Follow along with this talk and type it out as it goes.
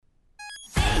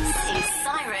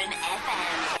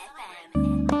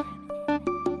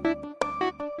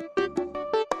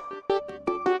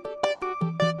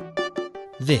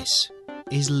This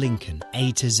is Lincoln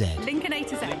A to Z. Lincoln A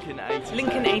to Z. Lincoln A to Z.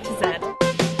 Lincoln A to Z.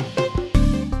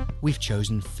 We've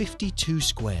chosen 52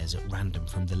 squares at random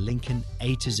from the Lincoln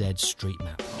A to Z street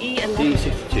map. E11.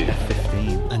 D62.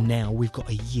 F15. And now we've got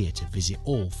a year to visit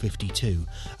all 52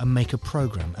 and make a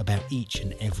programme about each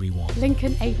and every one.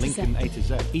 Lincoln A to Lincoln Z. A to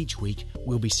Z. Each week,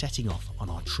 we'll be setting off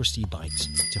on our trusty bikes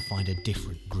to find a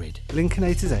different grid. Lincoln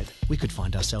A to Z. We could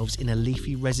find ourselves in a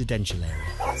leafy residential area,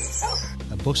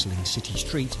 a bustling city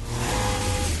street,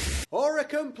 Or a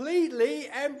completely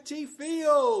empty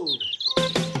field.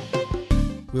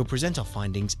 We'll present our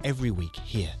findings every week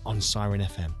here on Siren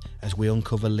FM as we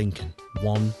uncover Lincoln,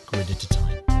 one grid at a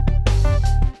time.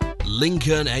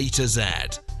 Lincoln A to Z.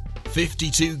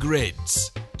 52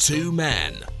 grids, 2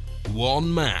 men,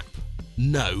 1 map,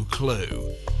 no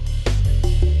clue.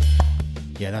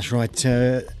 Yeah, that's right.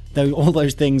 All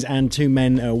those things and 2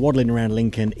 men waddling around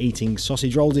Lincoln eating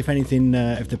sausage rolls, if anything,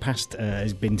 if the past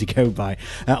has been to go by.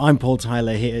 I'm Paul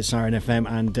Tyler here at Siren FM,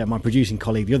 and my producing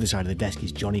colleague, the other side of the desk,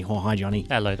 is Johnny Hoare. Hi, Johnny.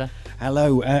 Hello there.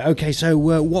 Hello. Okay, so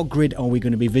what grid are we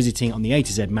going to be visiting on the A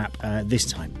to Z map this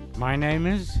time? My name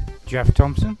is Jeff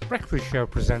Thompson, breakfast show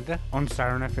presenter on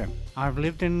Siren FM. I've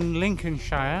lived in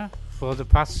Lincolnshire for the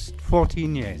past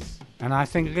 14 years, and I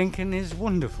think Lincoln is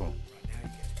wonderful.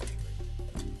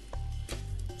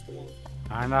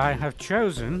 And I have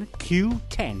chosen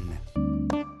Q10.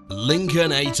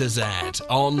 Lincoln A to Z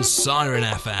on Siren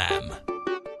FM.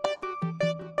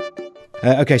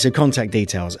 Okay, so contact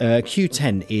details.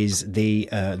 Q10 is the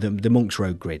Monks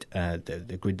Road grid,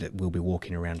 the grid that we'll be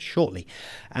walking around shortly.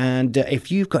 And if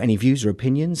you've got any views or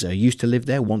opinions, used to live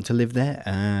there, want to live there,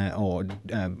 or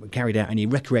carried out any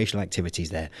recreational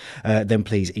activities there, then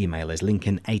please email us,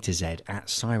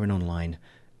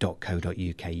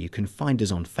 lincolnatoz@sirenonline.co.uk. You can find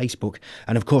us on Facebook,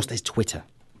 and of course there's Twitter.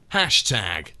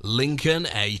 Hashtag Lincoln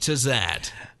A to Z.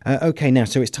 Okay, now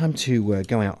so it's time to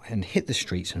go out and hit the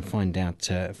streets and find out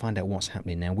what's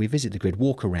happening. Now we visit the grid,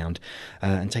 walk around,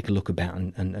 and take a look about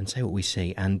and say what we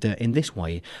see. And in this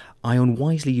way, I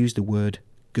unwisely use the word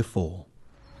guffaw.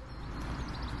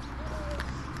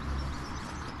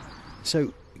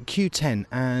 So Q10,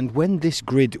 and when this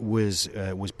grid was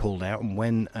pulled out, and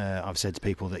when I've said to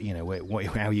people that, you know,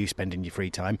 how are you spending your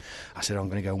free time, I said I'm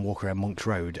going to go and walk around Monks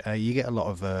Road. You get a lot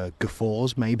of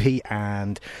guffaws maybe,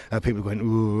 and people going,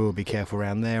 ooh, be careful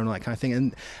around there and all that kind of thing.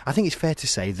 And I think it's fair to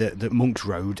say that Monks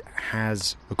Road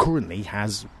currently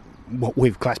has what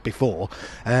we've classed before,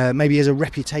 maybe as a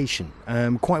reputation.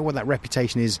 Quite what that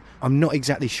reputation is, I'm not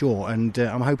exactly sure, and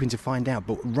I'm hoping to find out.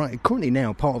 But currently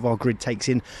now, part of our grid takes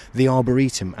in the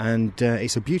Arboretum, and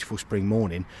it's a beautiful spring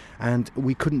morning, and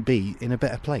we couldn't be in a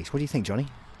better place. What do you think, Johnny?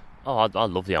 Oh, I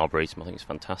love the Arboretum. I think it's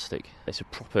fantastic. It's a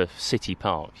proper city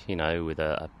park, you know, with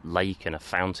a lake and a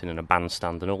fountain and a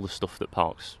bandstand and all the stuff that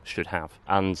parks should have.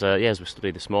 And as we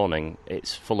studied this morning,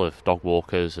 it's full of dog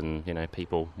walkers and, you know,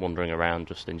 people wandering around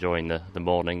just enjoying the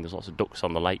morning. There's lots of ducks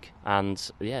on the lake. And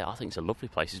yeah, I think it's a lovely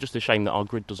place. It's just a shame that our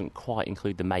grid doesn't quite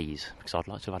include the maze, because I'd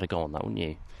like to have had a go on that, wouldn't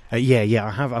you? Yeah, I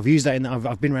have. I've used that.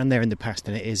 I've been around there in the past,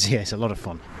 and it's a lot of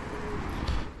fun.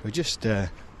 We're just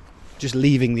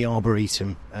leaving the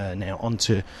Arboretum now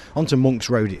onto Monks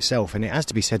Road itself, and it has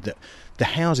to be said that the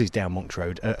houses down Monks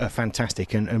Road are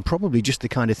fantastic, and probably just the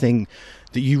kind of thing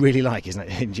that you really like, isn't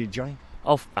it, Johnny?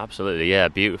 Oh, absolutely, yeah,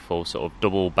 beautiful sort of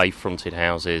double bay-fronted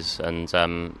houses, and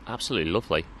absolutely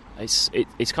lovely.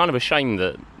 It's kind of a shame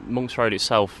that Monks Road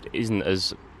itself isn't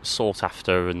as sought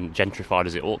after and gentrified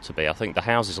as it ought to be. I think the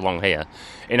houses along here,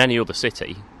 in any other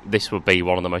city, this would be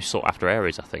one of the most sought after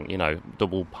areas. I think, you know,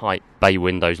 double pipe bay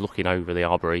windows looking over the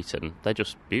Arboretum, they're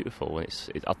just beautiful.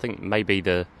 I think maybe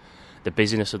the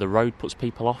busyness of the road puts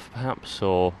people off, perhaps,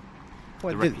 or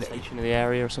the reputation of the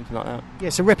area or something like that. Yeah,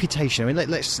 it's a reputation. I mean,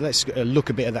 let's look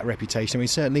a bit at that reputation. I mean,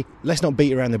 certainly, let's not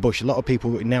beat around the bush. A lot of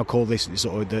people now call this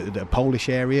sort of the Polish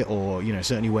area, or, you know,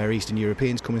 certainly where Eastern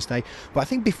Europeans come and stay. But I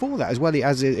think before that as well, it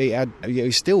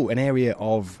was still an area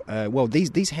of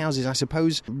these houses, I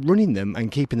suppose, running them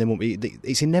and keeping them up.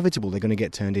 It's inevitable they're going to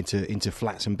get turned into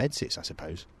flats and bedsits, I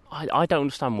suppose. I don't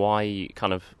understand why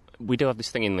we do have this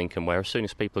thing in Lincoln where as soon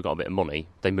as people have got a bit of money,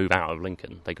 they move out of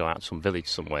Lincoln. They go out to some village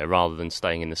somewhere rather than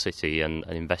staying in the city and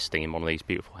investing in one of these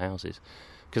beautiful houses.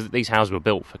 Because these houses were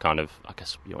built for kind of, I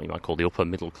guess, you know, you might call the upper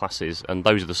middle classes, and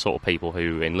those are the sort of people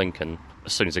who in Lincoln,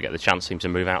 as soon as they get the chance, seem to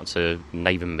move out to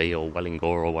Navenby or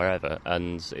Wellingborough or wherever.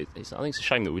 And I think it's a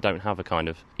shame that we don't have a kind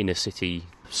of inner city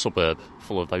suburb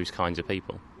full of those kinds of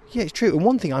people. Yeah, it's true. And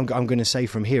one thing I'm going to say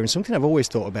from here, and something I've always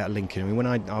thought about Lincoln, I mean, when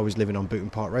I was living on Booton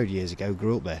Park Road years ago,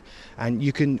 grew up there, and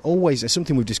you can always, it's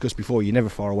something we've discussed before, you're never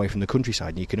far away from the countryside,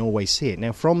 and you can always see it.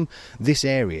 Now, from this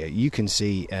area, you can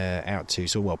see out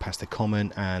to, past the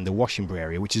Common and the Washington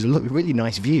area, which is a really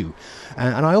nice view.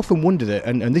 And I often wonder that,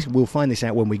 and this, we'll find this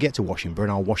out when we get to Washington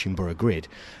and our Washington grid,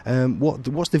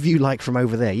 what's the view like from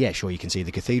over there? Yeah, sure, you can see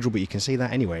the cathedral, but you can see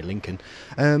that anyway, Lincoln.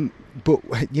 But,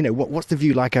 you know, what's the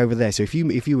view like over there? So if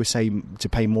you were, say, to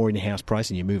pay more in your house price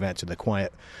and you move out to the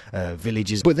quiet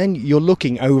villages, but then you're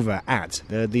looking over at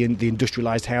the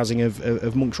industrialised housing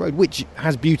of Monks Road, which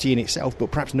has beauty in itself,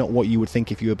 but perhaps not what you would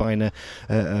think if you were buying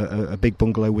a big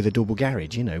bungalow with a double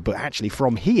garage, you know. But actually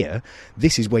from here,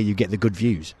 this is where you get the good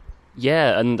views.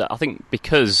 Yeah, and I think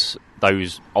because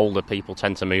those older people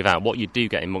tend to move out, what you do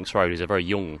get in Monks Road is a very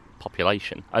young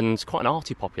population, and it's quite an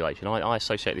arty population. I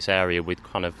associate this area with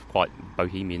kind of quite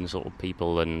bohemian sort of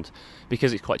people, and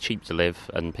because it's quite cheap to live,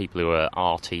 and people who are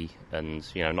arty and,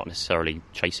 you know, not necessarily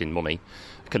chasing money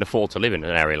can afford to live in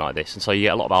an area like this. And so you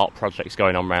get a lot of art projects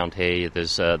going on around here.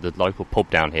 There's the local pub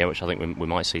down here, which I think we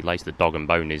might see later, the Dog and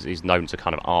Bone, is known to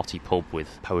kind of arty pub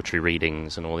with poetry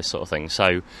readings and all this sort of thing.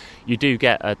 So you do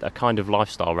get a kind of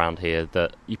lifestyle around here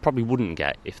that you probably wouldn't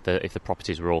get if the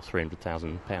properties were all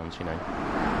 £300,000, you know.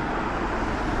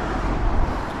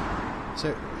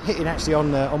 So hitting actually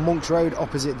on Monks Road,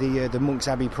 opposite the Monks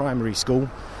Abbey Primary School,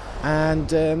 and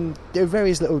there are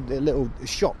various little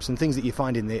shops and things that you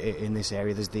find in this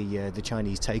area. There's the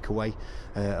Chinese takeaway,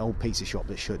 old pizza shop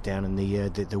that's shut down, and the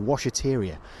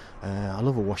washateria. I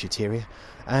love a washateria,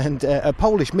 and a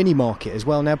Polish mini market as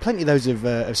well. Now, plenty of those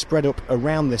have spread up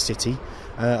around the city.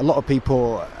 A lot of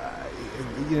people.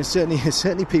 You know,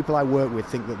 certainly people I work with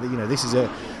think that, you know, this is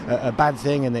a bad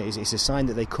thing, and that it's a sign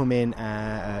that they come in,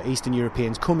 Eastern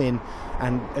Europeans come in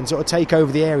and sort of take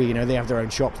over the area. You know, they have their own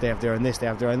shops, they have their own this, they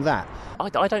have their own that.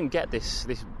 I don't get this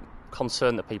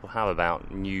concern that people have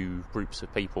about new groups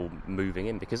of people moving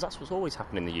in, because that's what's always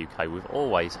happened in the UK. We've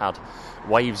always had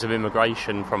waves of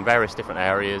immigration from various different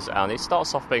areas, and it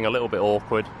starts off being a little bit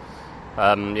awkward.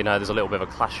 You know, there's a little bit of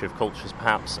a clash of cultures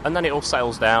perhaps, and then it all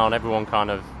settles down, everyone kind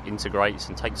of integrates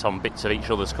and takes on bits of each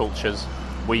other's cultures.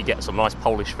 We get some nice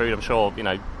Polish food. I'm sure, you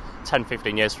know,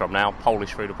 10-15 years from now,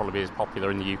 Polish food will probably be as popular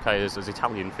in the UK as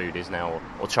Italian food is now,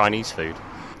 or Chinese food.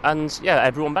 And yeah,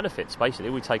 everyone benefits basically.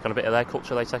 We take on a bit of their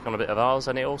culture, they take on a bit of ours,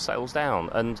 and it all settles down.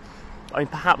 And I mean,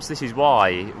 perhaps this is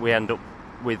why we end up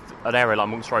with an area like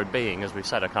Monks Road being, as we've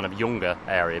said, a kind of younger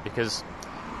area, because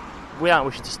we aren't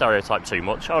wishing to stereotype too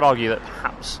much. I would argue that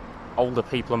perhaps older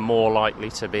people are more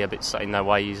likely to be a bit set in their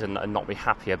ways and not be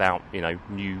happy about, you know,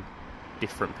 new,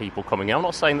 different people coming in. I'm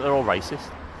not saying that they're all racist,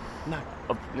 No,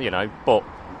 you know, but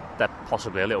they're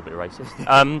possibly a little bit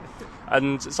racist.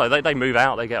 And so they move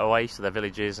out, they get away to their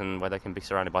villages, and where they can be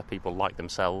surrounded by people like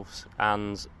themselves,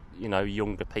 and, you know,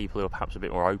 younger people who are perhaps a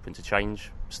bit more open to change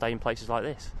stay in places like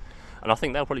this. And I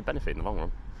think they'll probably benefit in the long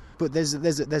run. but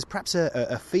there's perhaps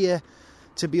a fear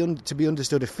to be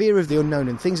understood, a fear of the unknown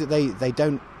and things that they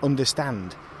don't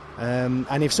understand.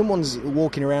 And if someone's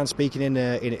walking around speaking in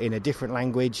a different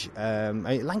language,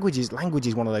 language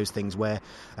is one of those things where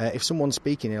if someone's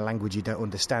speaking in a language you don't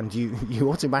understand, you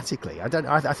automatically.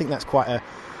 I think that's quite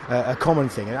a common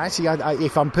thing. And actually,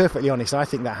 if I'm perfectly honest, I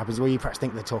think that happens where you perhaps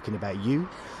think they're talking about you,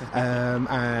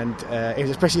 and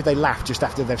especially if they laugh just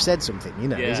after they've said something. You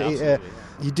know,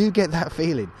 you do get that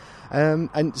feeling.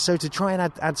 And so to try and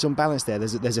add some balance there,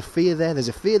 there's a fear there. There's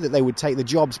a fear that they would take the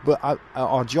jobs, but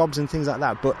our jobs and things like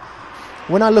that. But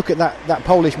when I look at that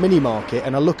Polish mini market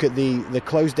and I look at the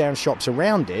closed down shops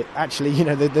around it, actually, you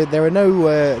know, there are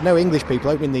no English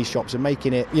people opening these shops and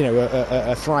making it, you know,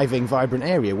 a thriving, vibrant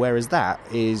area. Whereas that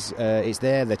is it's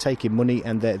there. They're taking money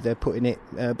and they're putting it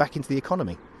back into the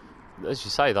economy. As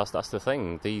you say, that's the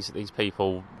thing. These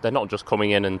people, they're not just coming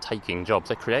in and taking jobs,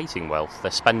 they're creating wealth. They're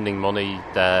spending money,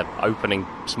 they're opening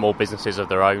small businesses of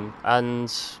their own.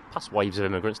 And past waves of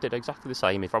immigrants did exactly the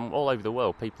same. From all over the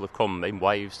world, people have come in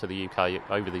waves to the UK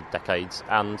over the decades,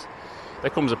 and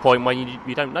there comes a point where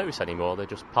you don't notice anymore. They're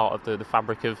just part of the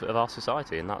fabric of our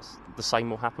society, and that's the same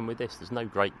will happen with this. There's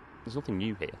nothing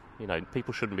new here. You know,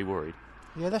 people shouldn't be worried.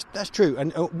 Yeah, that's true.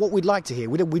 And what we'd like to hear,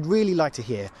 we'd really like to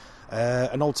hear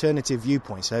an alternative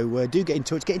viewpoint. So do get in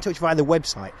touch. Get in touch via the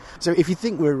website. So if you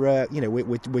think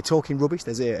we're talking rubbish,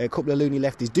 there's a couple of loony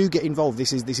lefties. Do get involved.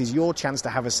 This is your chance to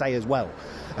have a say as well.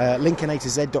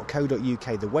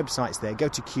 lincolnatoz.co.uk. The website's there. Go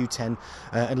to Q10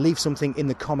 and leave something in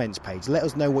the comments page. Let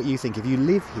us know what you think. If you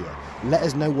live here, let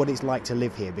us know what it's like to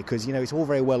live here, because, you know, it's all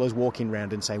very well us walking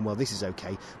around and saying, well, this is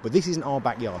okay, but this isn't our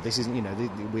backyard. This isn't, you know,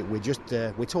 we're just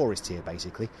we're tourists here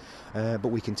basically. But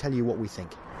we can tell you what we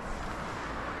think.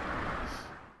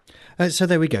 So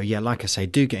there we go. Yeah, like I say,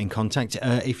 do get in contact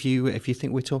if you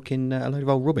think we're talking a load of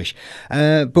old rubbish.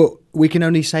 But we can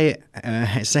only say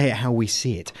it how we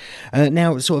see it.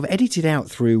 Now, sort of edited out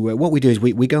through what we do is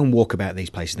we go and walk about these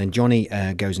places. Then Johnny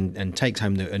goes and takes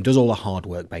home and does all the hard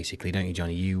work, basically, don't you,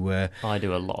 Johnny? I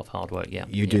do a lot of hard work. Yeah,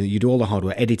 you do all the hard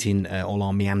work, editing all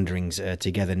our meanderings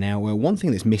together. Now, one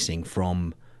thing that's missing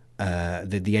from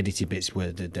the edited bits,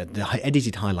 the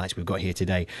edited highlights we've got here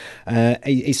today,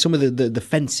 is some of the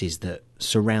fences that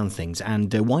surround things.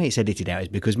 And why it's edited out is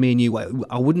because me and you,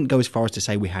 I wouldn't go as far as to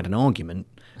say we had an argument,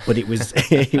 but it was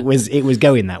it was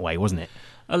going that way, wasn't it?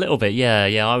 A little bit,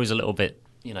 yeah. I was a little bit,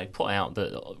 put out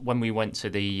that when we went to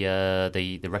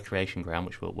the recreation ground,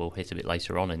 which we'll hit a bit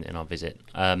later on in our visit,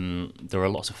 there are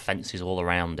lots of fences all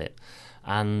around it.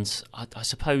 And I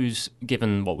suppose,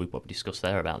 given what we discussed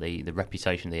there about the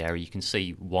reputation of the area, you can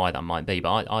see why that might be.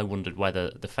 But I wondered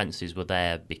whether the fences were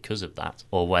there because of that,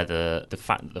 or whether the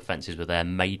fact that the fences were there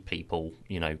made people,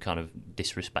 kind of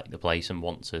disrespect the place and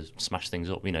want to smash things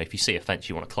up. If you see a fence,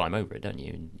 you want to climb over it, don't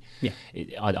you? And yeah.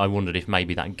 I wondered if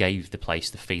maybe that gave the place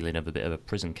the feeling of a bit of a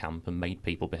prison camp and made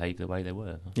people behave the way they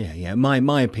were. Yeah.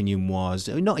 My opinion was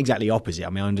not exactly opposite. I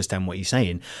mean, I understand what you're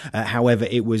saying. However,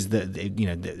 it was that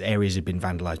the areas had been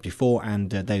vandalised before, and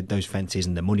those fences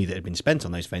and the money that had been spent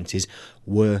on those fences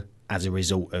were as a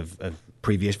result of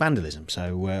previous vandalism.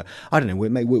 So I don't know.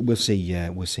 We'll see.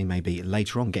 We'll see. Maybe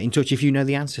later on. Get in touch if you know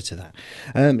the answer to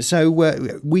that. So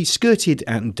we skirted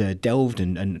and delved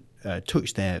and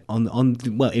touched there on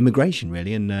immigration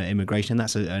really, and immigration.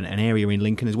 That's an area in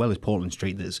Lincoln as well as Portland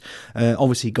Street that's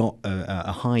obviously got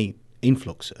a high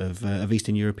influx of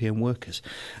Eastern European workers,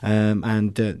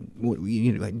 and do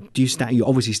you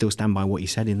obviously still stand by what you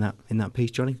said in that piece,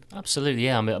 Johnny? Absolutely,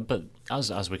 yeah. I mean, but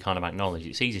as we kind of acknowledge,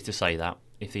 it's easy to say that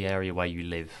if the area where you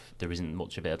live there isn't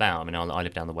much of it about. I mean, I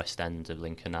live down the west end of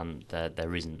Lincoln, and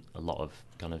there isn't a lot of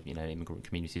kind of immigrant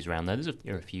communities around there.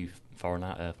 There are a few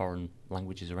foreign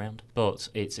languages around, but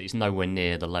it's nowhere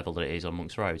near the level that it is on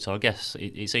Monks Road. So I guess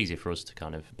it's easier for us to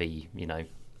kind of be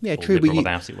Yeah, true. Liberal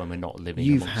about it when we're not living.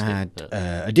 You've had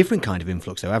a different kind of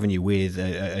influx, though, haven't you? With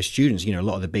students, a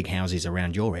lot of the big houses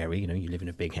around your area. You live in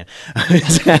a big house,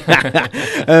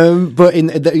 but in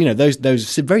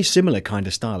those very similar kind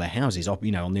of style of houses,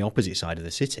 on the opposite side of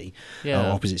the city,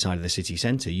 opposite side of the city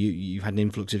centre, you've had an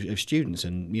influx of students,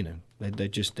 and they're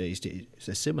just it's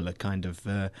a similar kind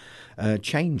of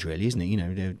change, really, isn't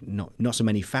it? They're not so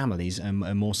many families and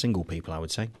more single people, I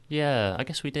would say. Yeah, I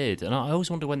guess we did, and I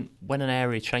always wonder when an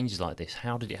area changes like this,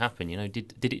 how did it happen?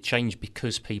 Did it change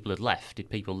because people had left? Did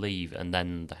people leave and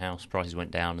then the house prices went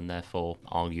down and therefore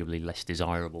arguably less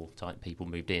desirable type people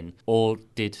moved in? Or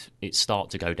did it start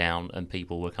to go down and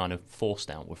people were kind of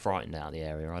forced out, were frightened out of the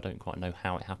area? I don't quite know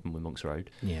how it happened with Monks Road.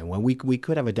 Yeah, well, we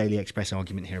could have a Daily Express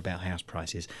argument here about house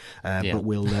prices, but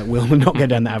we'll not go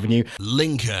down that avenue.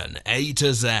 Lincoln A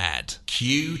to Z,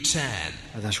 Q10.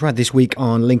 That's right, this week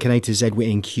on Lincoln A to Z we're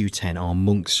in Q10, our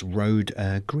Monks Road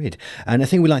grid. And I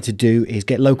think we like to do is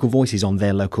get local voices on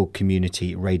their local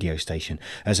community radio station.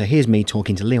 So here's me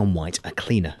talking to Leon White, a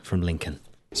cleaner from Lincoln.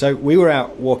 So we were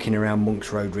out walking around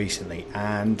Monks Road recently,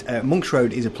 and Monks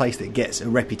Road is a place that gets a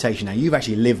reputation. Now, you've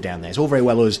actually lived down there. It's all very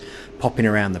well us popping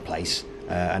around the place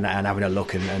and having a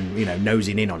look and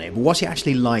nosing in on it. But what's it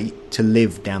actually like to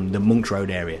live down the Monks Road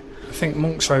area? I think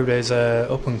Monks Road is an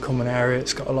up-and-coming area.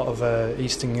 It's got a lot of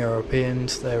Eastern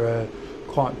Europeans. They're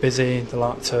quite busy. They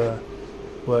like to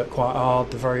work quite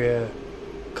hard. They're very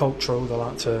cultural. They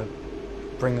like to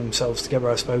bring themselves together,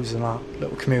 I suppose, in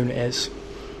little communities.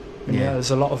 And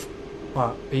there's a lot of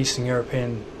Eastern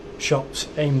European shops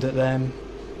aimed at them,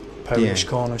 Polish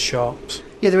corner shops.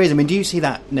 Yeah, there is. I mean, do you see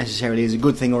that necessarily as a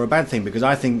good thing or a bad thing? Because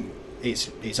I think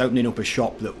it's opening up a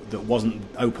shop that wasn't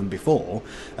open before,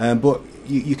 but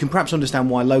you can perhaps understand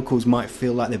why locals might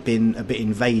feel like they've been a bit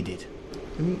invaded.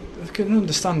 I can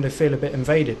understand they feel a bit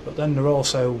invaded, but then they're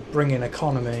also bringing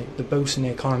economy, they're boosting the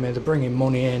economy, they're bringing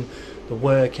money in, they're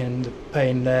working, they're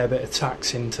paying their bit of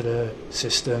tax into the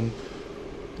system,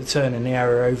 they're turning the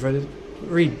area over, they're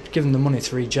giving the money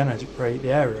to regenerate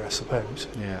the area, I suppose.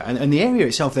 Yeah, and the area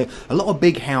itself, there are a lot of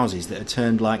big houses that are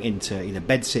turned into either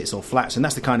bedsits or flats, and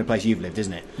that's the kind of place you've lived,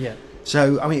 isn't it? Yeah.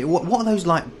 So, I mean, what are those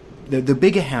like? The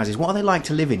bigger houses, what are they like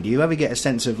to live in? Do you ever get a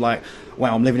sense of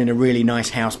I'm living in a really nice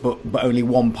house, but only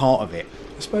one part of it?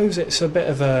 I suppose it's a bit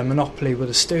of a monopoly with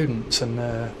the students, and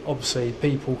obviously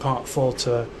people can't afford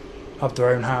to have their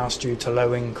own house due to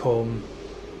low income,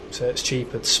 so it's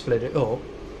cheaper to split it up.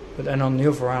 But then on the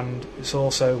other hand, it's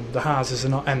also the houses are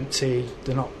not empty,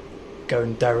 they're not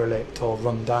going derelict or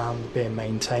run down, they're being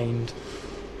maintained.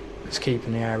 it's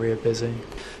keeping the area busy.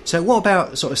 So what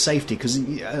about sort of safety? Because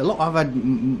I've had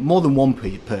more than one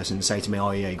person say to me,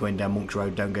 "Oh yeah, you're going down Monks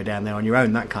Road, don't go down there on your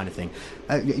own," that kind of thing.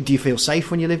 Do you feel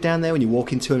safe when you live down there, when you're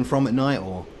walking to and from at night,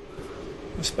 or?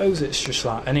 I suppose it's just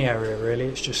like any area really.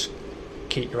 It's just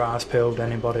keep your eyes peeled.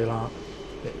 Anybody like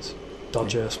it's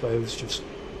dodgy, I suppose. Just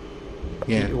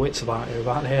keep your wits about you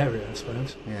about the area, I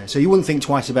suppose. Yeah. So you wouldn't think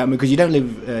twice about because you don't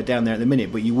live down there at the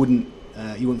minute, but you wouldn't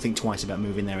think twice about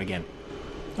moving there again.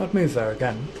 I'd move there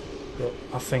again, but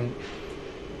I think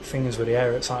things with the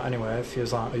area it's like anyway. If you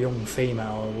was like a young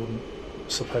female, I wouldn't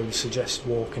suggest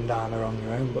walking down there on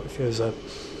your own. But if you was a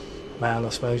male, I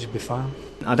suppose you'd be fine.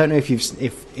 I don't know if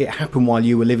it happened while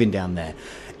you were living down there.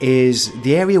 Is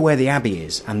the area where the Abbey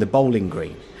is and the bowling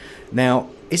green? Now,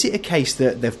 is it a case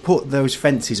that they've put those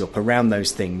fences up around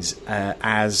those things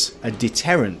as a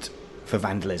deterrent for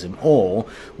vandalism, or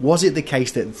was it the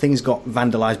case that things got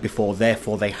vandalised before,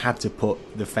 therefore they had to put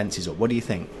the fences up? What do you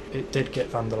think? It did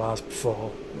get vandalised before.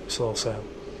 It's also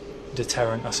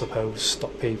deterrent, I suppose,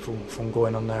 stop people from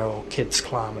going on there or kids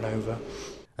climbing over.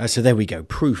 So there we go,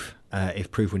 proof.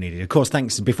 If proof were needed. Of course,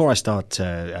 thanks. Before I start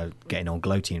getting all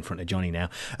gloaty in front of Johnny now,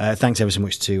 thanks ever so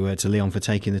much to Leon for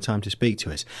taking the time to speak to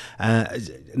us.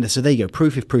 So there you go,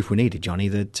 proof if proof were needed, Johnny,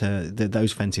 that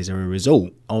those fences are a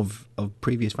result of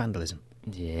previous vandalism.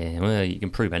 Yeah, well, you can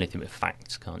prove anything with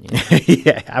facts, can't you?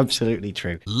 Yeah, absolutely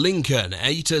true.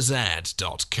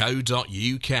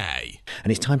 LincolnA2Z.co.uk.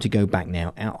 And it's time to go back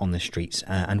now out on the streets,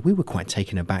 and we were quite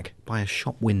taken aback by a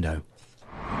shop window.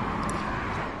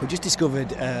 We just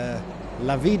discovered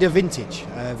La Vida Vintage,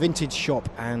 vintage shop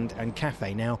and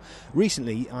cafe. Now,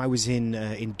 recently I was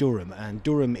in Durham, and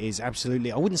Durham is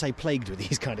absolutely, I wouldn't say plagued with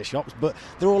these kind of shops, but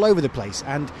they're all over the place.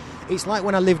 And it's like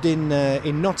when I lived in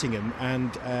Nottingham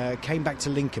and came back to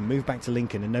Lincoln, moved back to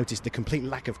Lincoln, and noticed the complete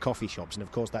lack of coffee shops. And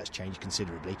of course, that's changed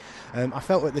considerably. I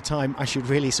felt at the time I should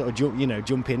really sort of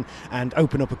jump in and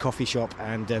open up a coffee shop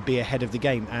and be ahead of the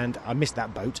game. And I missed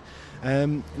that boat.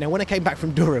 Now, when I came back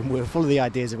from Durham, we were full of the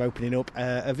ideas of opening up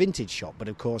a vintage shop. But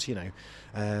of course, I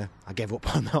gave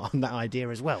up on that idea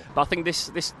as well. But I think this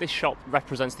shop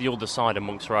represents the other side of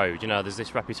Monks Road. There's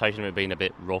this reputation of it being a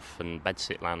bit rough and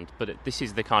bedsit land, but this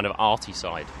is the kind of arty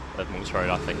side of Monks Road,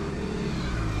 I think.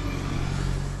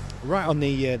 Right on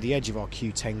the edge of our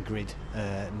Q10 grid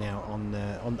now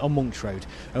on Monks Road.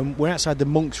 We're outside the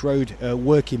Monks Road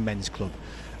Working Men's Club.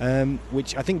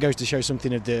 Which I think goes to show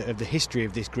something of the history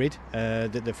of this grid,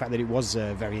 the fact that it was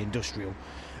very industrial.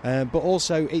 But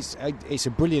also, it's a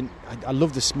brilliant. I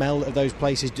love the smell of those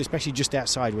places, especially just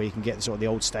outside where you can get sort of the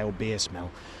old stale beer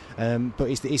smell. But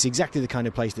it's exactly the kind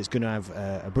of place that's going to have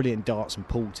a brilliant darts and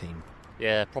pool team.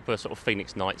 Yeah, proper sort of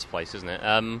Phoenix Nights place, isn't it?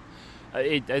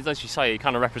 As you say, it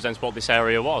kind of represents what this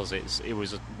area was. It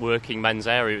was a working men's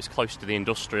area. It was close to the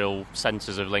industrial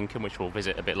centres of Lincoln, which we'll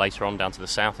visit a bit later on down to the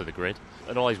south of the grid.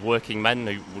 And all these working men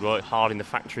who would work hard in the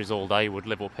factories all day would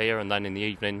live up here, and then in the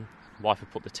evening, wife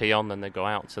would put the tea on, then they'd go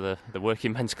out to the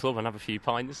working men's club and have a few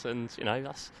pints, and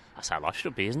that's how life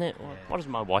should be, isn't it? Yeah. Why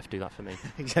doesn't my wife do that for me?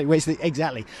 Exactly.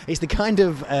 It's the kind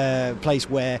of place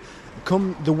where,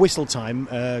 come the whistle time,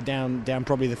 down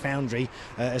probably the Foundry,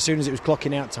 as soon as it was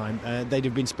clocking out time, they'd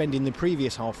have been spending the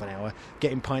previous half an hour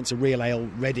getting pints of real ale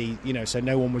ready, so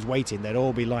no one was waiting. They'd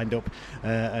all be lined up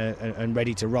and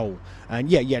ready to roll. And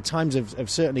times have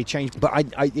certainly changed. But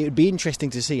it would be interesting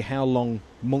to see how long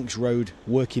Monks Road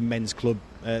Working Men's Club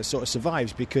sort of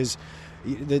survives, because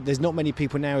there's not many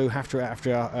people now who, after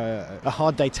a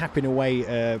hard day tapping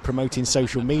away promoting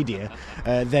social media,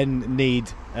 then need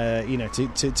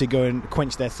to go and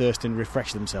quench their thirst and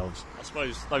refresh themselves. I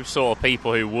suppose those sort of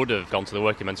people who would have gone to the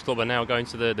Working Men's Club are now going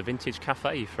to the Vintage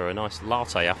Cafe for a nice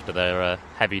latte after their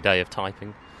heavy day of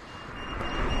typing.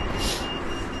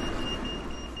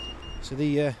 So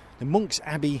the Monks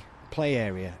Abbey play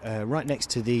area right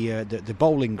next to the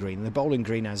bowling green. The bowling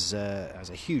green has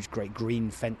a huge, great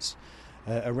green fence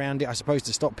around it, I suppose,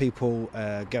 to stop people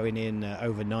going in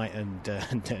overnight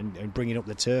and bringing up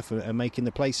the turf and making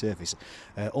the play surface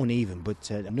uneven. But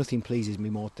nothing pleases me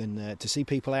more than to see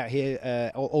people out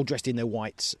here all dressed in their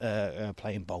whites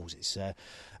playing bowls. It's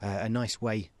a nice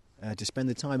way to spend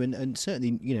the time, and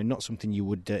certainly not something you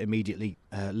would immediately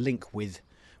link with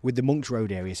the Monks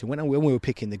Road area. So when we were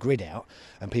picking the grid out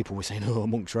and people were saying, oh,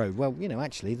 Monks Road, well,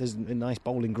 actually there's a nice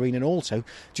bowling green, and also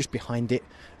just behind it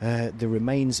the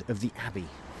remains of the Abbey.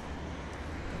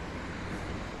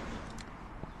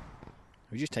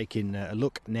 We're just taking a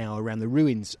look now around the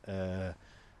ruins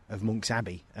of Monks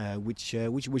Abbey, which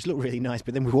look really nice,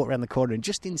 but then we walk around the corner and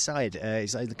just inside,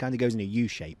 it kind of goes in a U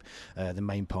shape, the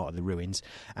main part of the ruins,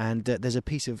 and there's a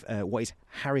piece of what is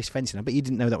Harris fencing. I bet you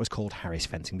didn't know that was called Harris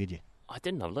fencing, did you? I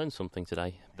didn't. I've learned something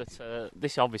today. But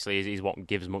this obviously is what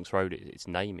gives Monks Road its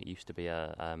name. It used to be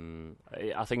I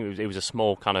think it was a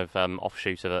small kind of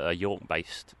offshoot of a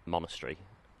York-based monastery.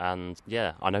 And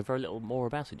yeah, I know very little more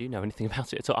about it. Do you know anything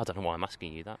about it at all? I don't know why I'm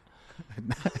asking you that.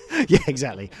 Yeah,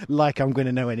 exactly. Like I'm going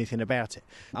to know anything about it.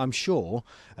 I'm sure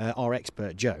our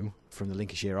expert Joe from the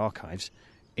Lincolnshire Archives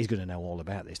is going to know all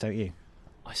about this, don't you?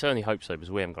 I certainly hope so,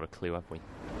 because we haven't got a clue, have we?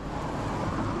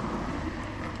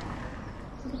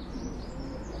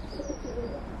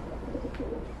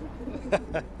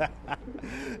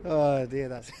 Oh dear,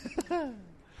 that's...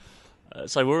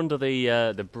 So we're under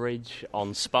the bridge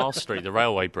on Spa Street, the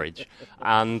railway bridge,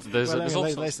 and there's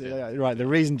right. The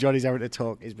reason Johnny's having to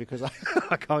talk is because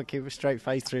I can't keep a straight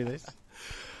face through this.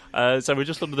 So we're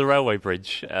just under the railway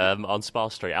bridge on Spa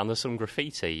Street, and there's some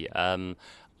graffiti, and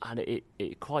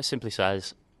it quite simply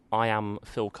says, "I am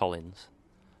Phil Collins."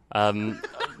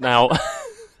 Now,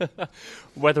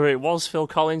 whether it was Phil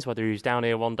Collins, whether he was down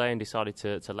here one day and decided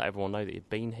to let everyone know that he'd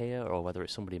been here, or whether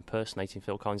it's somebody impersonating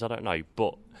Phil Collins, I don't know.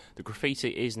 But the graffiti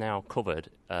is now covered,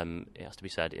 it has to be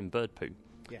said, in bird poo,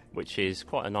 which is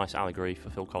quite a nice allegory for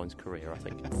Phil Collins' career, I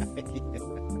think.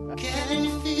 Can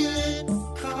you feel it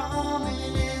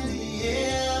coming in the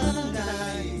air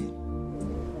tonight?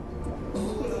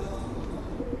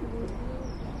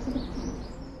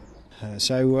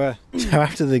 So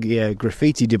after the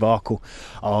graffiti debacle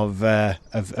of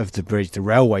the bridge, the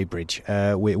railway bridge,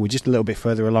 we're just a little bit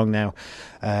further along now,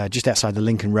 just outside the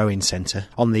Lincoln Rowing Centre,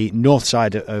 on the north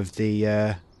side of the...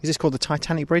 is this called the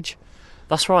Titanic Bridge?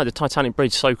 That's right, the Titanic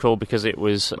Bridge, so called because it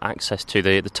was access to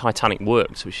the Titanic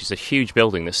Works, which is a huge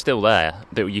building that's still there,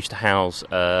 that used to house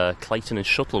Clayton and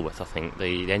Shuttleworth, I think,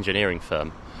 the engineering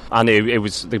firm. And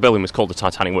the building was called the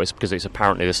Titanic Works because it's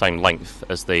apparently the same length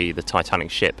as the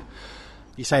Titanic ship.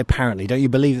 You say apparently. Don't you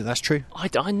believe that that's true?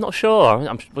 I'm not sure.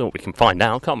 Well, we can find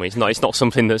out, can't we? It's not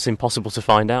something that's impossible to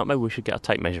find out. Maybe we should get a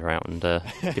tape measure out and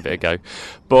give it a go.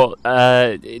 But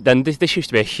then this used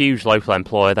to be a huge local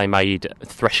employer. They made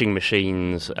threshing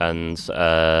machines and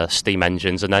steam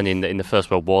engines, and then in the First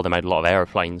World War they made a lot of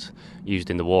aeroplanes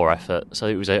used in the war effort. So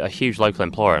it was a huge local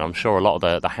employer, and I'm sure a lot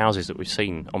of the houses that we've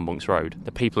seen on Monks Road,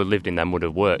 the people who lived in them would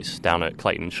have worked down at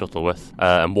Clayton and Shuttleworth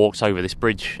and walked over this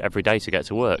bridge every day to get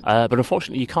to work. But unfortunately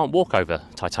you can't walk over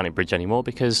Titanic Bridge anymore,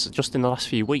 because just in the last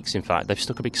few weeks, in fact, they've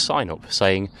stuck a big sign up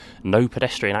saying no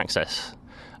pedestrian access,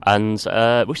 and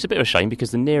which is a bit of a shame,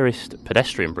 because the nearest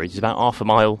pedestrian bridge is about half a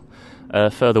mile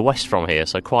further west from here,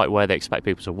 so quite where they expect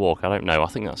people to walk. I don't know. I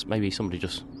think that's maybe somebody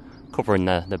just covering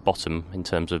their bottom in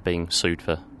terms of being sued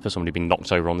for somebody being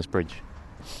knocked over on this bridge.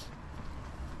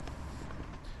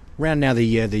 Round now the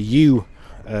U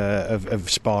of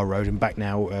Spa Road, and back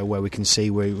now where we can see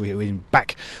we're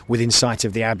back within sight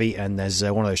of the Abbey, and there's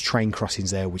one of those train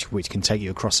crossings there which can take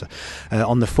you across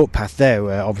on the footpath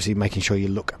there, obviously making sure you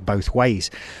look both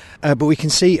ways. But we can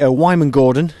see Wyman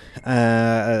Gordon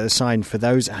sign for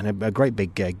those, and a great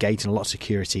big gate and a lot of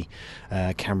security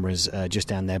cameras just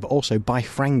down there, but also by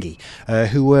Frangie,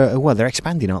 who they're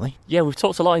expanding, aren't they? Yeah, we've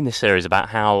talked a lot in this series about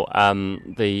how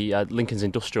the Lincoln's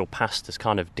industrial past has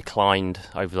kind of declined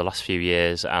over the last few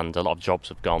years, and a lot of jobs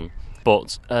have gone.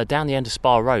 But down the end of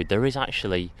Spa Road, there is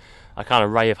actually a kind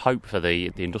of ray of hope for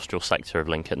the industrial sector of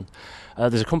Lincoln.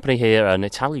 There's a company here, an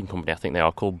Italian company I think they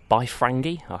are, called By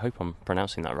Frangie. I hope I'm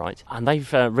pronouncing that right. And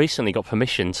they've recently got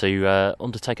permission to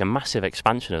undertake a massive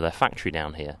expansion of their factory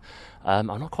down here. I'm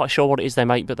not quite sure what it is they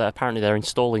make, but apparently they're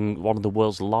installing one of the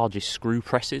world's largest screw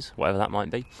presses, whatever that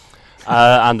might be.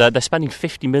 And they're spending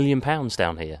 £50 million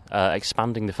down here,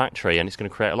 expanding the factory, and it's going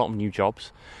to create a lot of new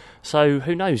jobs. So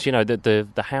who knows,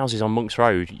 the houses on Monks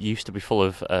Road used to be full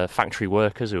of factory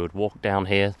workers who would walk down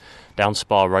here, down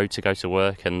Spa Road to go to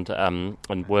work and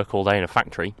work all day in a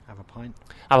factory. Have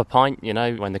a pint,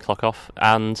 when they clock off.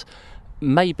 And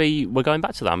maybe we're going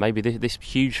back to that. Maybe this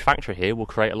huge factory here will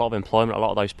create a lot of employment. A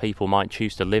lot of those people might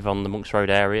choose to live on the Monks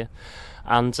Road area.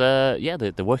 And,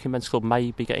 the Working Men's Club may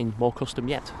be getting more custom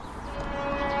yet.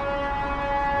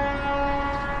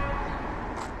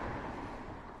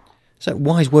 So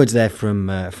wise words there from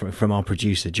our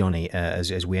producer Johnny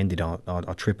as we ended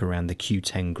our trip around the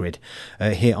Q10 grid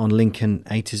here on Lincoln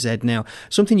A to Z. Now,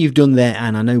 something you've done there,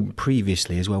 and I know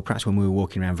previously as well, perhaps when we were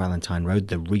walking around Valentine Road,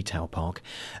 the retail park,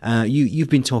 you've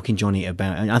been talking, Johnny,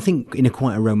 about, and I think in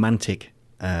quite a romantic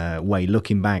way,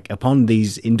 looking back upon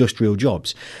these industrial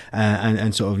jobs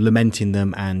and sort of lamenting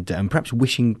them and perhaps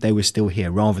wishing they were still here,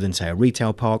 rather than, say, a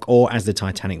retail park, or as the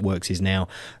Titanic Works is now,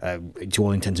 to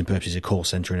all intents and purposes, a call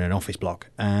centre and an office block.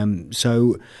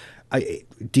 So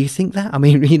Do you think that? I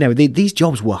mean, these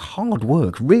jobs were hard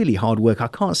work, really hard work. I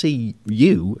can't see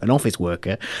you, an office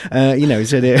worker,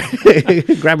 sort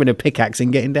of grabbing a pickaxe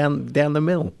and getting down the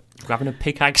mill. Grabbing a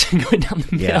pickaxe and going down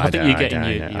the mill. Yeah, I think you're getting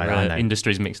your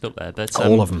industries mixed up there. But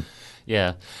all of them.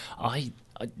 Yeah,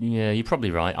 yeah, you're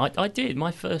probably right. I did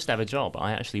my first ever job.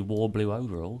 I actually wore blue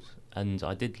overalls. And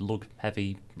I did lug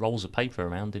heavy rolls of paper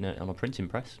around on a printing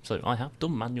press. So I have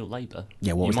done manual labour.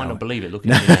 Yeah, you might not believe it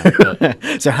looking at me now.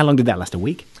 But so how long did that last? A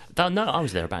week? No, I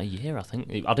was there about a year, I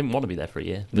think. I didn't want to be there for a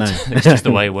year. No. It's just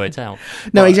the way it worked out.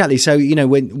 No, exactly. So,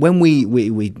 when we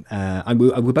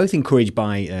were both encouraged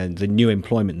by the new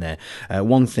employment there.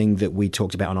 One thing that we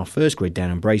talked about on our first grid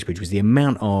down in Bracebridge was the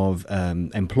amount of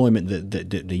employment that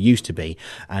there used to be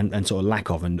and sort of lack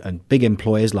of. And big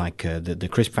employers like the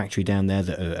crisp factory down there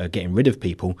that are getting rid of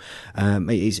people,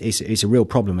 it's a real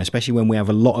problem, especially when we have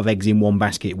a lot of eggs in one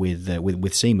basket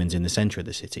with Siemens in the centre of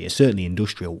the city, certainly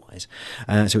industrial-wise.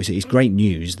 So it's great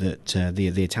news that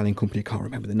the Italian company, I can't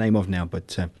remember the name of now,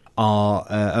 but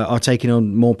are taking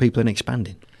on more people and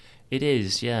expanding. It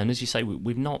is, yeah. And as you say,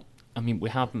 we've not. I mean, we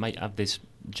have this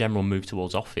general move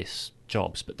towards office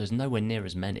jobs, but there's nowhere near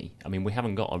as many. I mean, we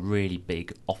haven't got a really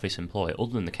big office employer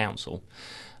other than the council.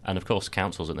 And of course,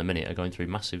 councils at the minute are going through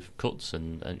massive cuts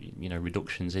and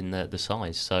reductions in the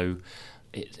size. So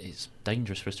it's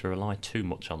dangerous for us to rely too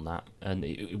much on that. And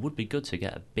it would be good to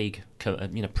get a big,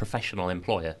 professional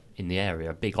employer in the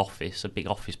area, a big office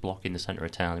block in the centre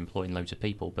of town, employing loads of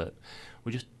people. But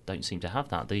we just don't seem to have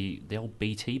that. The old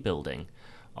BT building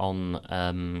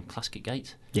on Clasket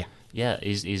Gate. Yeah,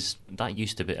 is that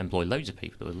used to employ loads of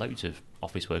people. There were loads of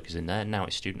office workers in there. Now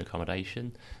it's student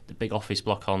accommodation. The big office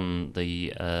block on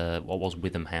the what was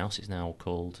Witham House is now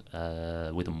called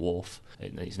Witham Wharf.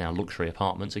 It's now luxury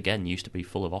apartments. Again, used to be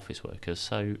full of office workers.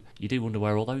 So you do wonder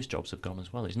where all those jobs have gone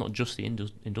as well. It's not just the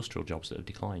industrial jobs that have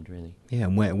declined, really. Yeah,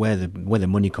 and where the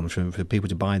money comes from for people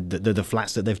to buy the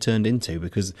flats that they've turned into,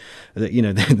 because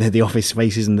the office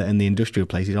spaces and the industrial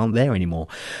places aren't there anymore.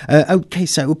 Okay,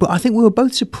 so but I think we were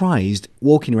both surprised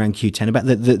walking around Q10 about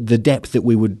the depth that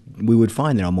we would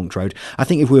find there on Monks Road. I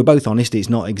think if we were both honest, it's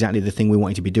not exactly the thing we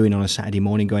wanted to be doing on a Saturday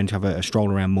morning, going to have a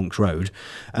stroll around Monks Road.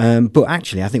 But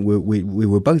actually, I think we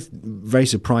were both very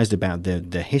surprised about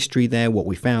the history there, what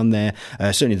we found there.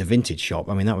 Certainly the vintage shop.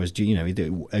 I mean, that was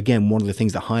again one of the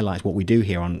things that highlights what we do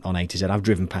here on A to Z. I've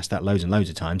driven past that loads and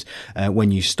loads of times. When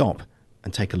you stop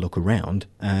and take a look around,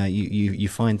 you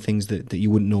find things that you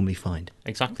wouldn't normally find.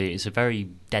 Exactly. It's a very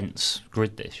dense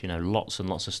grid, this, lots and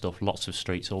lots of stuff, lots of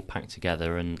streets all packed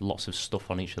together and lots of stuff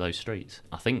on each of those streets.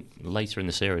 I think later in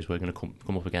the series we're going to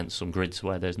come up against some grids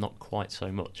where there's not quite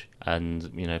so much,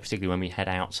 and particularly when we head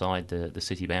outside the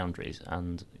city boundaries,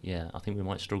 and I think we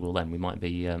might struggle then. We might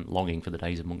be longing for the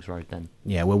days of Monks Road then.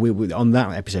 Yeah, well, we on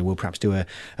that episode we'll perhaps do an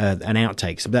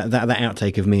outtake. So that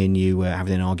outtake of me and you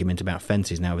having an argument about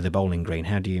fences now with the bowling green.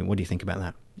 What do you think about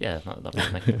that? Yeah, that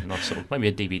would make a nice sort of, maybe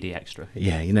a DVD extra.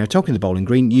 Yeah, talking to the Bowling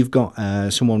Green, you've got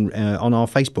someone on our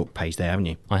Facebook page there, haven't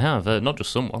you? I have, not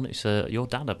just someone, it's your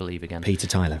dad, I believe, again. Peter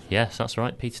Tyler. Yes, that's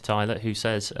right, Peter Tyler, who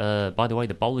says, by the way,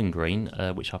 the Bowling Green,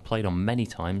 which I've played on many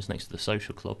times next to the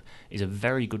Social Club, is a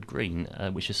very good green,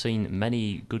 which has seen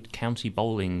many good county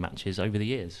bowling matches over the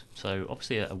years. So,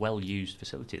 obviously, a well-used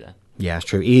facility there. Yeah, that's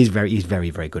true. He's very,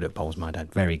 very good at bowls, my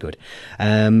dad. Very good.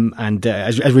 And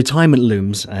as retirement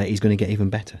looms, he's going to get even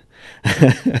better.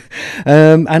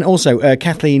 And also,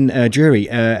 Kathleen Drury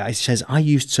says, I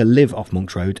used to live off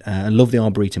Monks Road and love the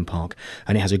Arboretum Park,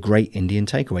 and it has a great Indian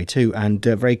takeaway too, and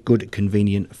very good,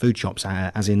 convenient food shops,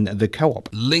 as in the Co-op.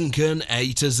 Lincoln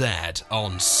A to Z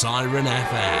on Siren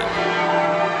FM.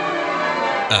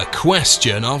 A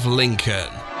question of Lincoln.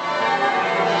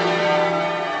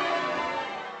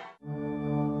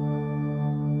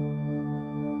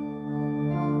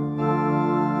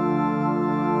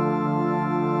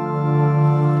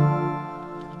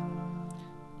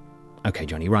 Okay,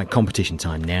 Johnny, right, competition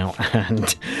time now,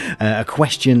 and a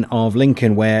question of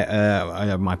Lincoln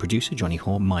where my producer, Johnny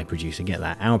Hoare,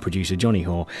 our producer, Johnny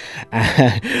Hoare,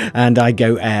 and I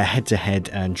go head-to-head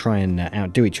and try and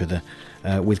outdo each other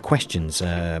with questions.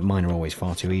 Mine are always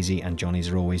far too easy, and Johnny's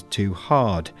are always too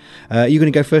hard. Are you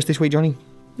going to go first this week, Johnny?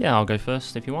 Yeah, I'll go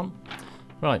first if you want.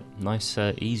 Right, nice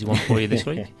easy one for you this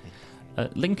week.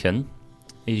 Lincoln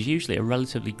is usually a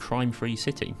relatively crime-free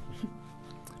city.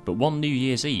 But one New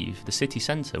Year's Eve, the city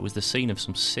centre was the scene of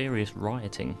some serious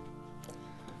rioting.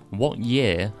 What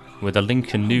year were the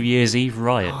Lincoln New Year's Eve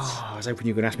riots? Oh, I was hoping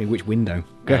you were going to ask me which window.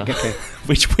 Okay.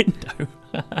 Which window?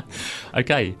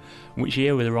 Okay, which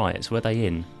year were the riots? Were they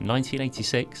in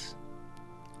 1986,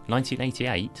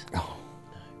 1988,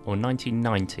 or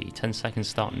 1990? 10 seconds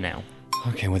starting now.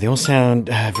 Okay, well, they all sound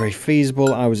very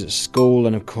feasible. I was at school,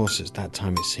 and of course, at that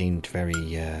time it seemed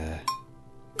very,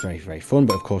 very fun.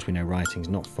 But of course, we know writing's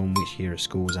not fun. Which year at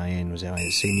school was I in? Was I at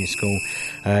senior school?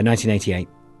 1988.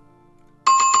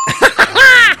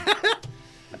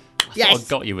 Yes, I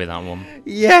got you with that one.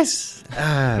 Yes,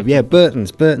 yeah.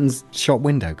 Burton's shop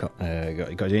window got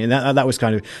and that was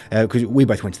kind of because we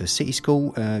both went to the city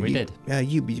school. We did.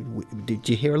 Did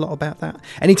you hear a lot about that?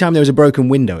 Anytime there was a broken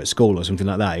window at school or something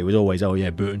like that, it was always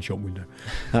Burton shop window.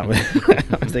 That was,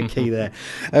 that was the key there.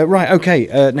 Right.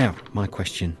 Okay. Now my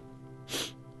question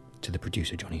to the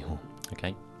producer, Johnny Hall.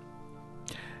 Okay.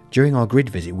 During our grid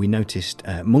visit, we noticed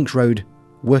Monks Road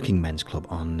Working Men's Club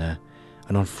and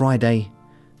on Friday,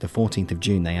 the 14th of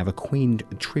June, they have a Queen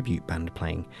tribute band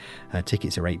playing.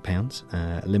 Tickets are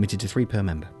 £8, limited to 3 per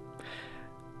member.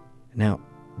 Now,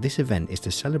 this event is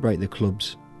to celebrate the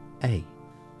club's A,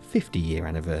 50-year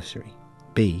anniversary,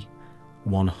 B,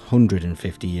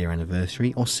 150-year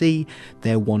anniversary, or C,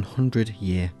 their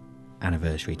 100-year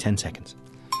anniversary. 10 seconds.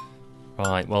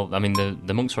 Right, well, I mean,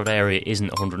 the Monks Road area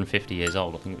isn't 150 years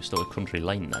old. I think it was still a country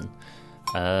lane then.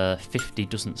 50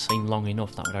 doesn't seem long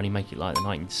enough. That would only make it like the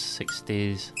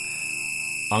 1960s.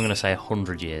 I'm going to say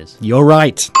 100 years. You're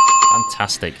right.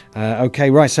 Fantastic. Okay,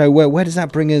 right. So where does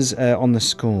that bring us on the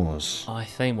scores? I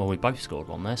think, we both scored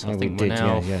one there, so I think we're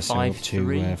now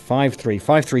 5-3.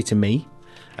 5-3 to me.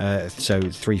 So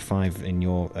 3-5 in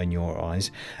your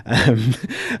eyes.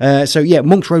 So yeah,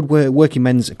 Monks Road Working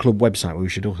Men's Club website. We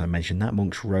should also mention that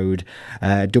Monks Road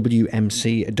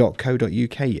wmc.co.uk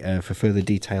for further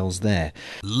details there.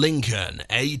 Lincoln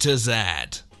A to Z.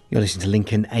 You're listening to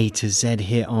Lincoln A to Z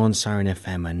here on Siren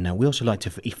FM, and we also like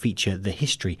to feature the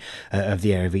history of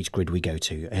the area of each grid we go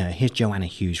to. Here's Joanna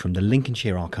Hughes from the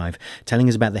Lincolnshire Archive telling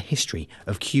us about the history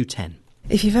of Q10.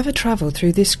 If you've ever travelled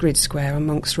through this grid square on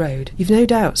Monks Road, you've no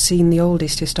doubt seen the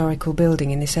oldest historical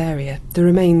building in this area, the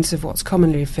remains of what's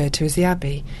commonly referred to as the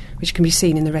Abbey, which can be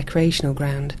seen in the recreational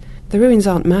ground. The ruins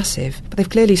aren't massive, but they've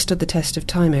clearly stood the test of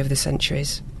time over the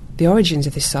centuries. The origins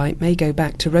of this site may go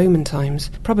back to Roman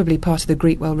times, probably part of the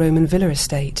Greetwell Roman villa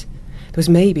estate. There was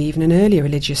maybe even an earlier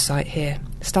religious site here,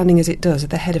 standing as it does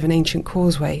at the head of an ancient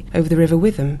causeway over the River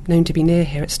Witham, known to be near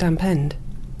here at Stamp End.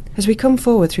 As we come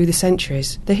forward through the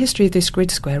centuries, the history of this grid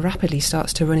square rapidly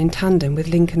starts to run in tandem with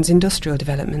Lincoln's industrial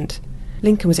development.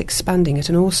 Lincoln was expanding at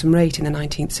an awesome rate in the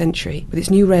 19th century, with its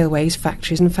new railways,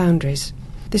 factories and foundries.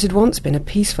 This had once been a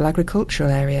peaceful agricultural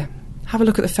area. Have a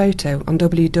look at the photo on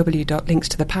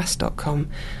www.linkstothepast.com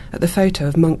at the photo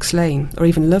of Monk's Lane, or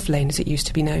even Love Lane as it used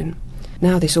to be known.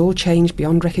 Now this all changed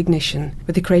beyond recognition,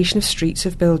 with the creation of streets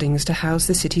of buildings to house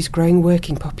the city's growing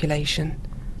working population.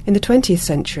 In the 20th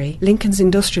century, Lincoln's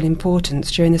industrial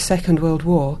importance during the Second World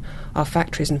War, our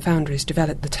factories and foundries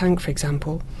developed the tank for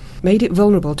example, made it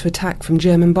vulnerable to attack from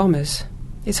German bombers.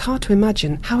 It's hard to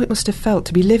imagine how it must have felt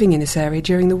to be living in this area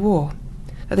during the war.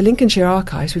 At the Lincolnshire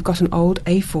Archives we've got an old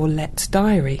A4 Let's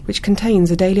diary, which contains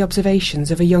the daily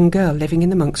observations of a young girl living in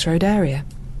the Monks Road area.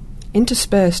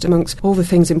 Interspersed amongst all the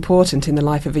things important in the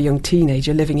life of a young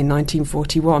teenager living in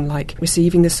 1941, like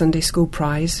receiving the Sunday school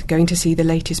prize, going to see the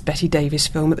latest Betty Davis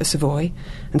film at the Savoy,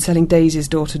 and selling daisies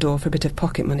door to door for a bit of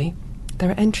pocket money, there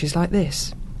are entries like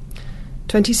this.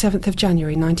 27th of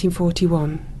January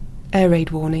 1941. Air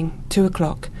raid warning, 2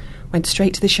 o'clock. Went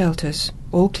straight to the shelters.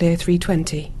 All clear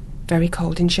 3:20. Very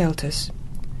cold in shelters.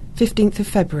 15th of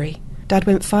February. Dad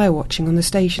went fire watching on the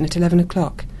station at 11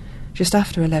 o'clock. Just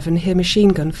after 11, hear machine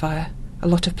gun fire. A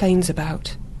lot of planes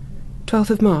about. 12th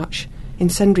of March.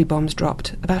 Incendiary bombs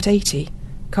dropped, about 80.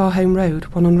 Carhome Road,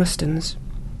 one on Rustons.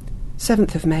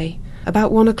 7th of May.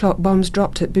 About 1 o'clock bombs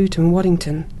dropped at Bootham and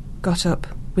Waddington. Got up.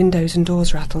 Windows and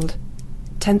doors rattled.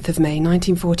 10th of May,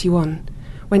 1941.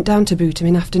 Went down to Bootham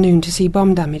in afternoon to see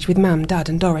bomb damage with Mam, Dad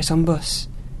and Doris on bus.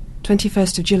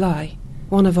 21st of July.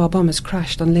 One of our bombers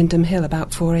crashed on Lindham Hill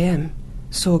about 4 a.m.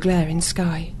 Saw glare in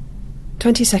sky.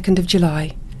 22nd of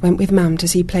July. Went with Mam to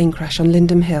see plane crash on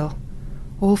Lindham Hill.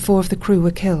 All 4 of the crew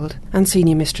were killed, and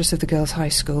senior mistress of the girls' high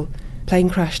school. Plane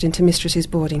crashed into mistress's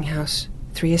boarding house.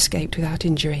 3 escaped without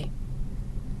injury.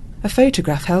 A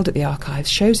photograph held at the archives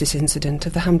shows this incident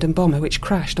of the Hampden bomber which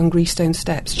crashed on Greystone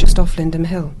Steps just off Lindham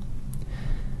Hill.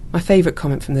 My favourite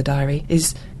comment from the diary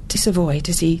is to Savoy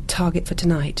to see Target for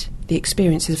Tonight, the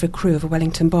experiences of a crew of a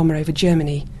Wellington bomber over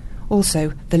Germany.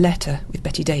 Also, The Letter with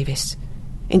Betty Davis.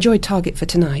 Enjoyed Target for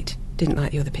Tonight, didn't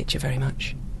like the other picture very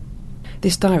much.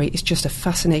 This diary is just a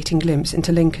fascinating glimpse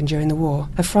into Lincoln during the war,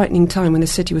 a frightening time when the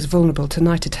city was vulnerable to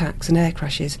night attacks and air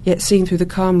crashes, yet seen through the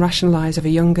calm, rational eyes of a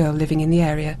young girl living in the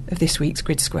area of this week's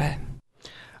Grid Square.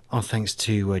 Our thanks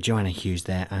to Joanna Hughes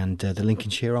there and the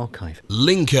Lincolnshire Archive.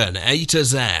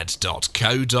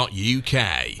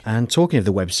 LincolnA2Z.co.uk. And talking of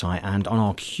the website, and on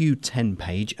our Q10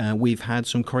 page, we've had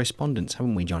some correspondence,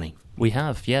 haven't we, Johnny? We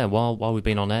have, yeah. While we've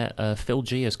been on air, Phil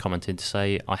G has commented to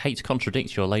say, I hate to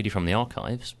contradict your lady from the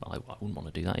archives, but I wouldn't want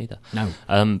to do that either. No.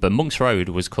 But Monks Road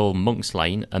was called Monks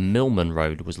Lane and Millman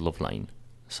Road was Love Lane.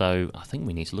 So I think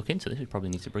we need to look into this. We probably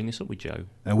need to bring this up with Jo.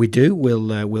 We do.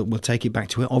 We'll take it back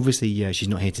to her. Obviously, she's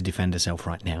not here to defend herself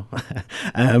right now,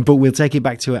 but we'll take it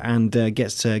back to her and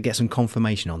get some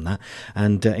confirmation on that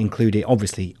and include it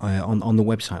obviously on the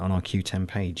website on our Q10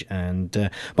 page. And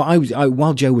but I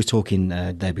while Jo was talking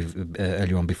there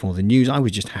earlier on before the news, I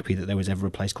was just happy that there was ever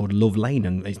a place called Love Lane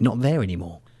and it's not there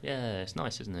anymore. Yeah, it's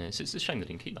nice, isn't it? It's a shame they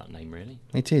didn't keep that name, really.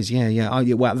 It is, yeah.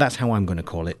 Well, that's how I'm going to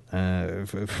call it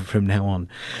from now on.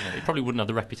 Yeah, it probably wouldn't have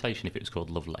the reputation if it was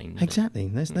called Love Lane. Exactly.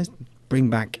 Let's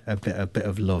bring back a bit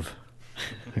of love.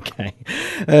 Okay.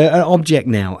 An object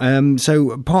now.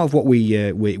 So part of what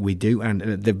we do, and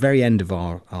at the very end of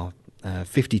our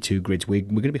 52 grids, we're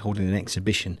going to be holding an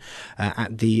exhibition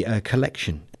at the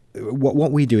collection.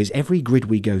 What we do is every grid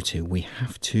we go to, we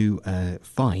have to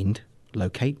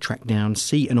locate, track down,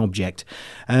 see an object.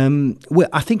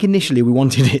 I think initially we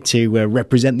wanted it to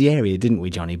represent the area, didn't we,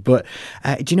 Johnny? But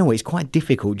do you know what? It's quite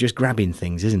difficult just grabbing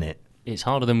things, isn't it? It's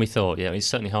harder than we thought. Yeah, it's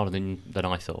certainly harder than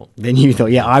I thought. Than you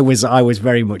thought? Yeah, I was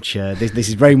very much. This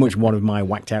is very much one of my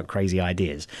whacked out crazy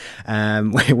ideas,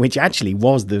 which actually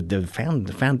was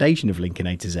the foundation of Lincoln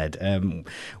A to Z.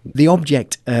 The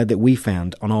object that we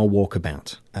found on our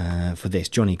walkabout for this,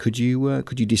 Johnny, could you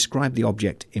describe the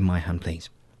object in my hand, please?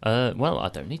 Well, I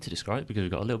don't need to describe it because we've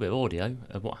got a little bit of audio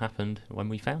of what happened when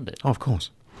we found it. Oh, of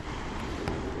course.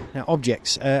 Now,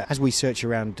 objects, as we search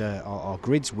around our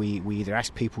grids, we either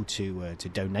ask people to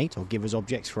donate or give us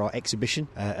objects for our exhibition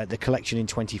at the collection in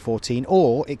 2014,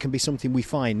 or it can be something we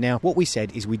find. Now, what we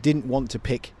said is we didn't want to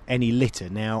pick any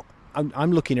litter. Now,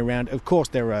 I'm looking around. Of course,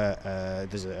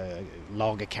 there's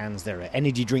lager cans, there are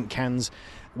energy drink cans,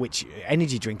 which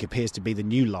energy drink appears to be the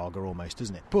new lager almost,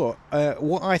 doesn't it? But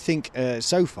what I think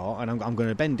so far, and I'm going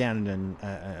to bend down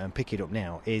and pick it up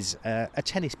now, is a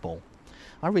tennis ball.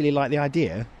 I really like the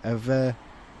idea of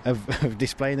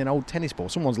displaying an old tennis ball.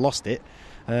 Someone's lost it.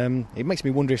 It makes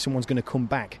me wonder if someone's going to come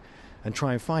back and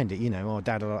try and find it. You know, oh,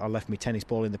 Dad, I left my tennis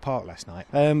ball in the park last night.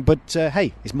 But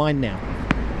hey, it's mine now.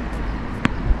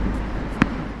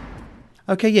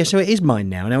 Okay, yeah, so it is mine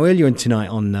now. Now, earlier in tonight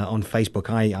on Facebook,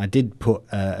 I did put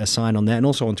a sign on there, and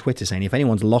also on Twitter saying if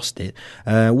anyone's lost it,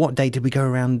 what date did we go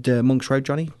around Monks Road,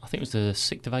 Johnny? I think it was the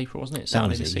 6th of April, wasn't it?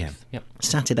 Saturday the 6th. Yeah. Yep.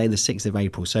 Saturday the 6th of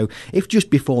April. So if just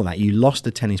before that you lost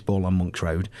a tennis ball on Monks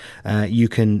Road, you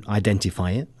can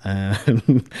identify it.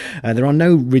 There are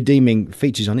no redeeming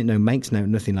features on it, no makes,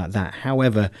 nothing like that.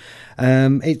 However,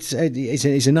 it's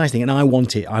a nice thing, and I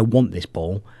want it. I want this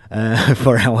ball.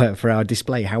 For our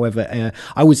display. However,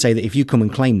 I would say that if you come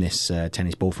and claim this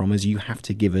tennis ball from us, you have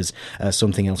to give us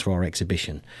something else for our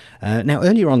exhibition. Now,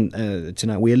 earlier on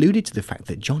tonight, we alluded to the fact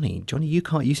that Johnny, you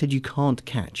can't. You said you can't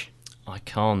catch. I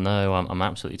can't. No, I'm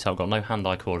absolutely tough. I've got no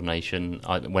hand-eye coordination.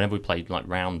 Whenever we played like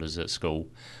rounders at school,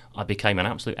 I became an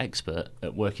absolute expert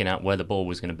at working out where the ball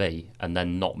was going to be and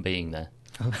then not being there.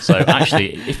 So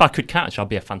actually, if I could catch, I'd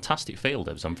be a fantastic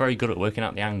fielder. So I'm very good at working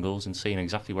out the angles and seeing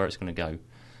exactly where it's going to go.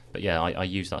 But yeah, I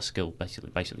use that skill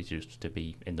basically just to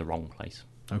be in the wrong place.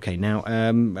 Okay, now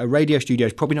a radio studio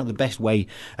is probably not the best way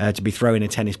to be throwing a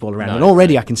tennis ball around. No, and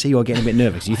already I can see you're getting a bit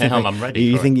nervous. You think I'm ready.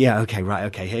 You think, yeah, okay, right,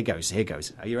 okay. Here goes.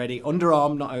 Are you ready?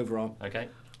 Underarm, not overarm. Okay.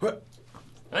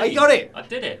 Hey, you got it. I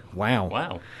did it.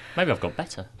 Wow. Maybe I've got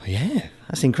better. Yeah,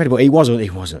 that's incredible. It was a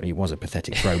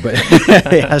pathetic throw, but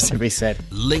it has to be said.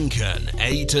 Lincoln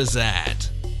A to Z.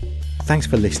 Thanks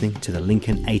for listening to the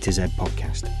Lincoln A to Z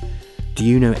podcast. Do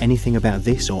you know anything about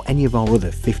this or any of our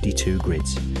other 52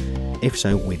 grids? If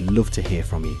so, we'd love to hear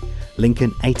from you.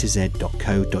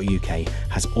 LincolnA2Z.co.uk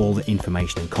has all the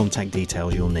information and contact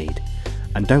details you'll need.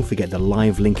 And don't forget the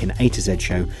live Lincoln A to Z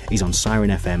show is on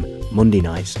Siren FM Monday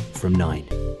nights from 9.